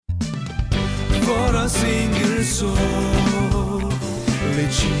single soul,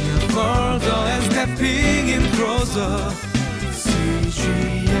 reaching out further and stepping in closer.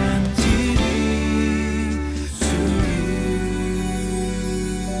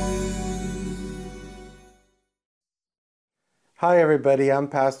 Hi everybody, I'm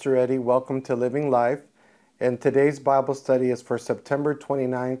Pastor Eddie. Welcome to Living Life. And today's Bible study is for September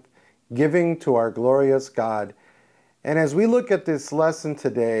 29th, Giving to Our Glorious God. And as we look at this lesson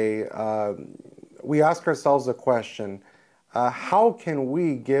today, we ask ourselves a question. How can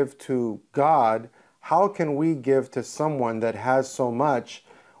we give to God? How can we give to someone that has so much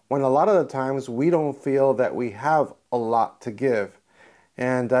when a lot of the times we don't feel that we have a lot to give?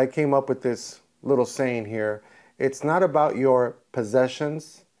 And I came up with this little saying here. It's not about your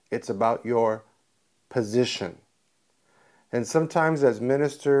possessions, it's about your position. And sometimes as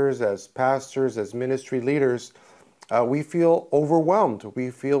ministers, as pastors, as ministry leaders, we feel overwhelmed. We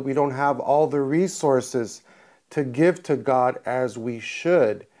feel we don't have all the resources to give to God as we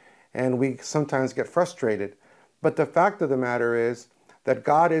should. And we sometimes get frustrated. But the fact of the matter is that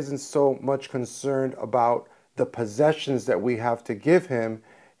God isn't so much concerned about the possessions that we have to give Him.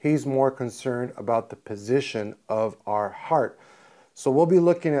 He's more concerned about the position of our heart. So we'll be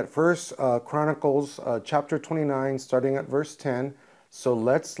looking at First Chronicles chapter 29, starting at verse 10. So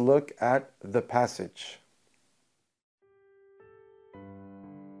let's look at the passage.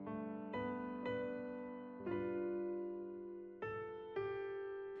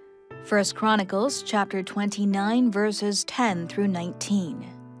 First Chronicles chapter 29, verses 10 through 19.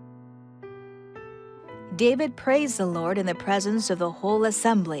 David praised the Lord in the presence of the whole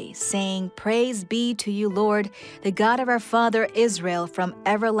assembly, saying, Praise be to you, Lord, the God of our father Israel, from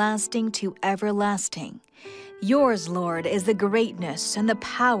everlasting to everlasting. Yours, Lord, is the greatness and the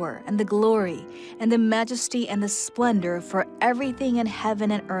power and the glory and the majesty and the splendor, for everything in heaven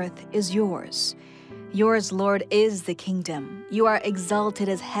and earth is yours. Yours, Lord, is the kingdom. You are exalted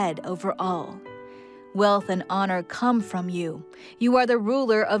as head over all. Wealth and honor come from you. You are the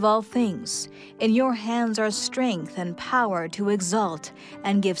ruler of all things. In your hands are strength and power to exalt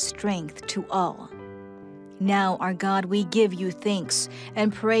and give strength to all. Now, our God, we give you thanks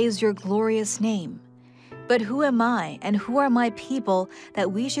and praise your glorious name. But who am I and who are my people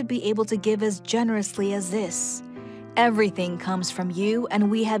that we should be able to give as generously as this? Everything comes from you, and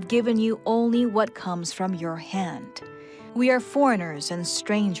we have given you only what comes from your hand. We are foreigners and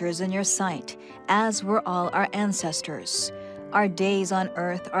strangers in your sight, as were all our ancestors. Our days on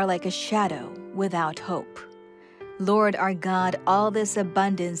earth are like a shadow without hope. Lord our God, all this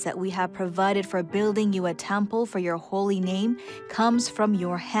abundance that we have provided for building you a temple for your holy name comes from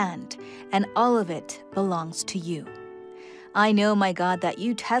your hand, and all of it belongs to you. I know, my God, that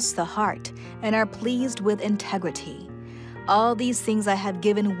you test the heart and are pleased with integrity. All these things I have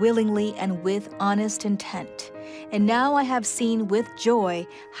given willingly and with honest intent. And now I have seen with joy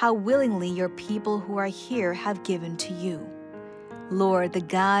how willingly your people who are here have given to you. Lord, the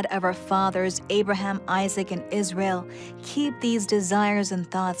God of our fathers, Abraham, Isaac, and Israel, keep these desires and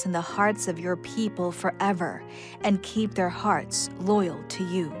thoughts in the hearts of your people forever, and keep their hearts loyal to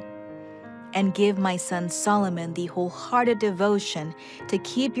you. And give my son Solomon the wholehearted devotion to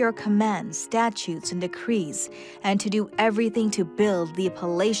keep your commands, statutes, and decrees, and to do everything to build the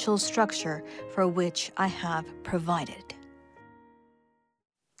palatial structure for which I have provided.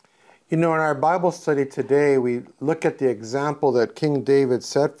 You know, in our Bible study today, we look at the example that King David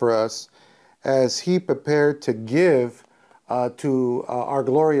set for us as he prepared to give to our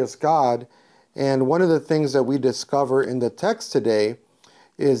glorious God. And one of the things that we discover in the text today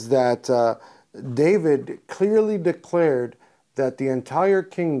is that David clearly declared that the entire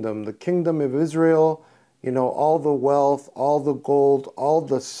kingdom, the kingdom of Israel, you know, all the wealth, all the gold, all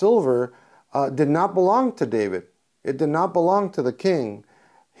the silver, did not belong to David. It did not belong to the king.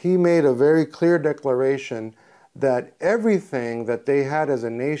 He made a very clear declaration that everything that they had as a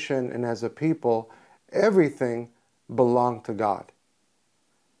nation and as a people, everything belonged to God.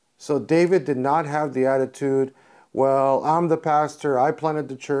 So David did not have the attitude, well, I'm the pastor, I planted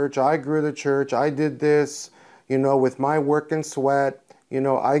the church, I grew the church, I did this, you know, with my work and sweat. You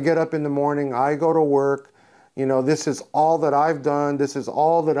know, I get up in the morning, I go to work, you know, this is all that I've done, this is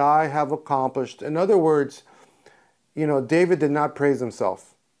all that I have accomplished. In other words, you know, David did not praise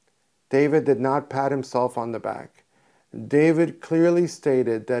himself. David did not pat himself on the back. David clearly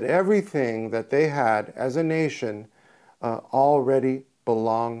stated that everything that they had as a nation already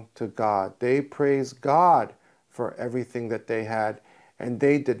belonged to God. They praised God for everything that they had, and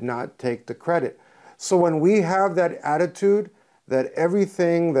they did not take the credit. So when we have that attitude that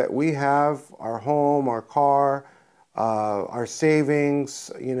everything that we have, our home, our car, our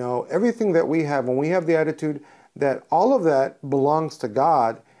savings, everything that we have, when we have the attitude that all of that belongs to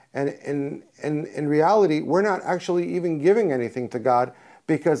God, and in reality, we're not actually even giving anything to God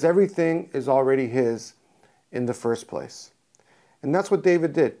because everything is already His in the first place. And that's what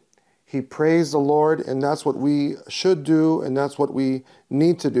David did. He praised the Lord, and that's what we should do, and that's what we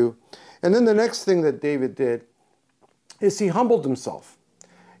need to do. And then the next thing that David did is he humbled himself.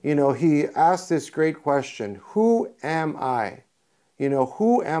 He asked this great question, who am I?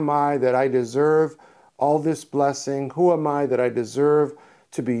 Who am I that I deserve all this blessing? Who am I that I deserve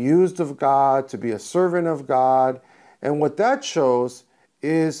to be used of God, to be a servant of God? And what that shows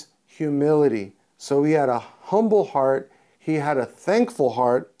is humility. So he had a humble heart, he had a thankful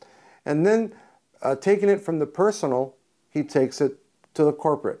heart, and then taking it from the personal, he takes it to the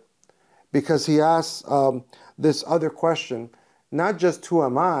corporate. Because he asks this other question, not just who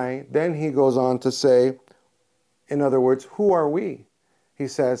am I, then he goes on to say, in other words, who are we? He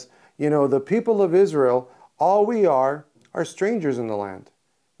says, the people of Israel, all we are strangers in the land.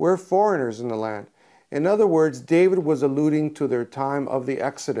 We're foreigners in the land. In other words, David was alluding to their time of the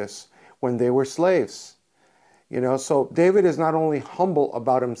Exodus when they were slaves. So David is not only humble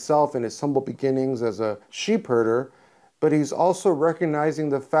about himself and his humble beginnings as a sheep herder, but he's also recognizing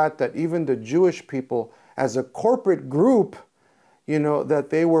the fact that even the Jewish people as a corporate group, that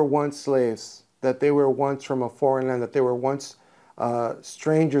they were once slaves, that they were once from a foreign land, that they were once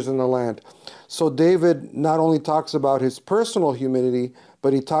strangers in the land. So David not only talks about his personal humility,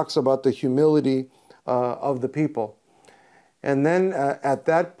 but he talks about the humility of the people. And then at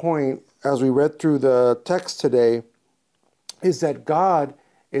that point, as we read through the text today, is that God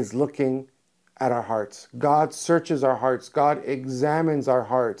is looking at our hearts. God searches our hearts. God examines our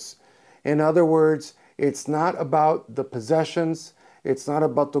hearts. In other words, it's not about the possessions. It's not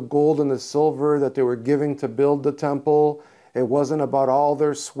about the gold and the silver that they were giving to build the temple. It wasn't about all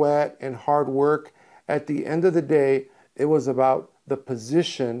their sweat and hard work. At the end of the day, it was about the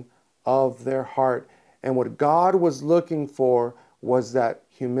position of their heart. And what God was looking for was that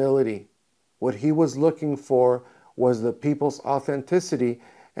humility. What He was looking for was the people's authenticity.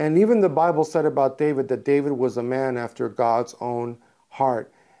 And even the Bible said about David that David was a man after God's own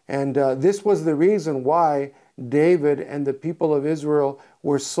heart. And this was the reason why David and the people of Israel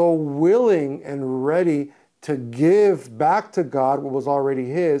were so willing and ready to give back to God what was already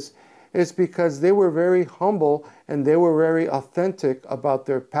His, is because they were very humble and they were very authentic about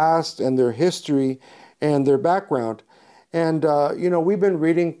their past and their history and their background. And, we've been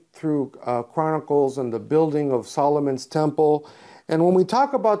reading through Chronicles and the building of Solomon's temple. And when we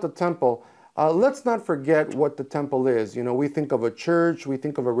talk about the temple, let's not forget what the temple is. We think of a church, we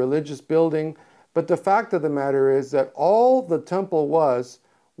think of a religious building, but the fact of the matter is that all the temple was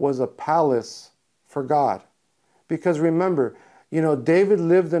a palace for God. Because remember, David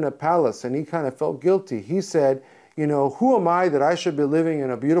lived in a palace and he kind of felt guilty. He said, who am I that I should be living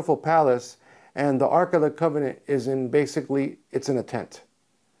in a beautiful palace and the Ark of the Covenant is it's in a tent.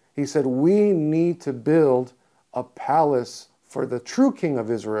 He said, we need to build a palace for the true King of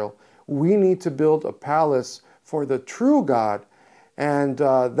Israel. We need to build a palace for the true God. And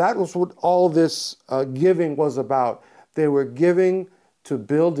that was what all this giving was about. They were giving to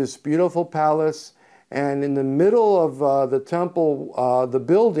build this beautiful palace. And in the middle of the temple, the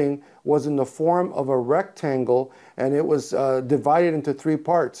building was in the form of a rectangle, and it was divided into three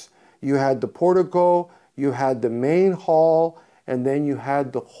parts. You had the portico, you had the main hall, and then you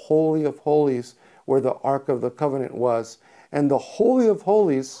had the Holy of Holies where the Ark of the Covenant was. And the Holy of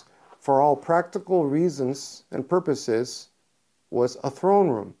Holies, for all practical reasons and purposes, was a throne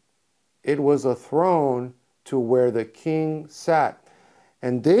room. It was a throne to where the king sat.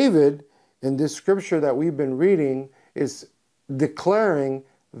 And David, in this scripture that we've been reading, is declaring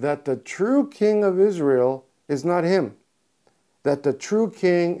that the true King of Israel is not him. That the true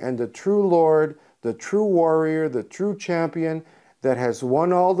King and the true Lord, the true warrior, the true champion that has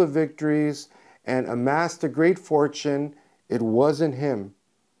won all the victories and amassed a great fortune, it wasn't him.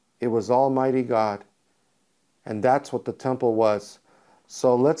 It was Almighty God. And that's what the temple was.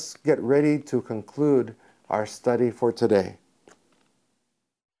 So let's get ready to conclude our study for today.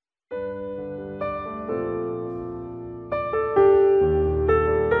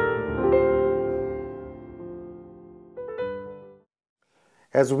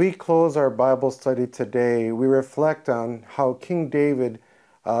 As we close our Bible study today, we reflect on how King David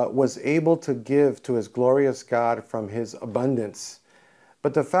was able to give to his glorious God from his abundance.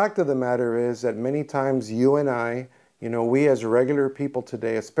 But the fact of the matter is that many times you and I, we as regular people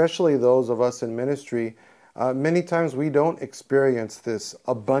today, especially those of us in ministry, many times we don't experience this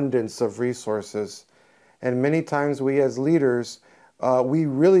abundance of resources. And many times we as leaders, we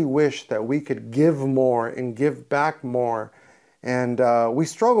really wish that we could give more and give back more. And we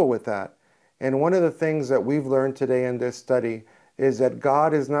struggle with that. And one of the things that we've learned today in this study is that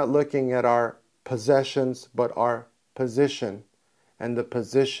God is not looking at our possessions, but our position and the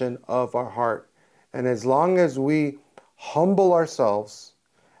position of our heart. And as long as we humble ourselves,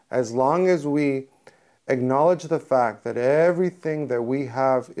 as long as we acknowledge the fact that everything that we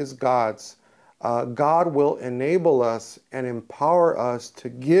have is God's, God will enable us and empower us to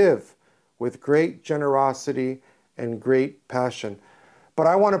give with great generosity and great passion. But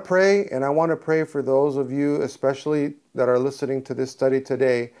I want to pray, and I want to pray for those of you, especially that are listening to this study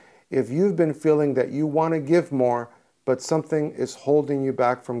today. If you've been feeling that you want to give more, but something is holding you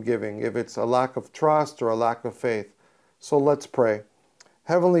back from giving, if it's a lack of trust or a lack of faith. So let's pray.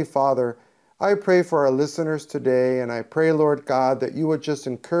 Heavenly Father, I pray for our listeners today, and I pray, Lord God, that you would just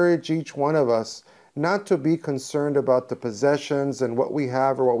encourage each one of us not to be concerned about the possessions and what we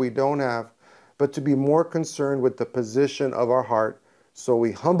have or what we don't have, but to be more concerned with the position of our heart. So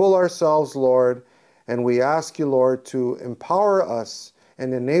we humble ourselves, Lord, and we ask you, Lord, to empower us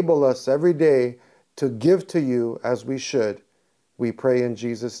and enable us every day to give to you as we should. We pray in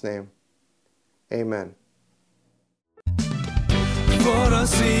Jesus' name. Amen. For a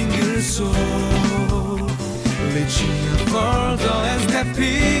single soul, reaching further and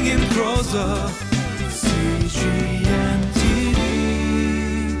stepping in closer. See